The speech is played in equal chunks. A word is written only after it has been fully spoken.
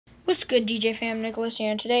What's good, DJ fam? Nicholas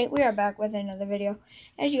here, and today we are back with another video.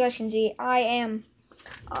 As you guys can see, I am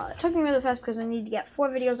talking really fast because I need to get 4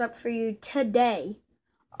 videos up for you today,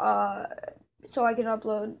 so I can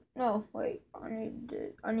upload. No, wait,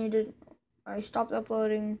 I stopped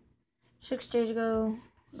uploading 6 days ago.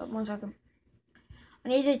 1 second. I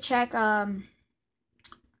need to check August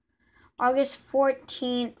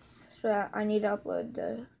 14th, so I need to upload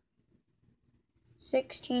the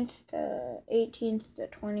 16th, the 18th, the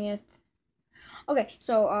 20th. Okay,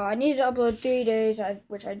 so I needed to upload 3 days,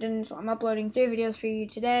 which I didn't, so I'm uploading 3 videos for you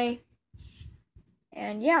today.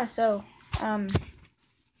 And yeah, so, schedule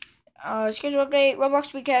update,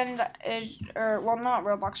 Roblox Weekend is, well, not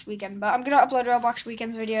Roblox Weekend, but I'm going to upload Roblox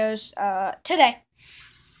Weekend's videos, today.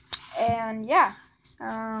 And yeah,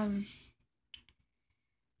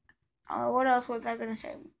 what else was I going to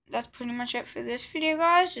say? That's pretty much it for this video,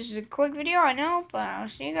 guys. This is a quick video, I know, but I'll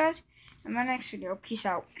see you guys in my next video. Peace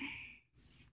out.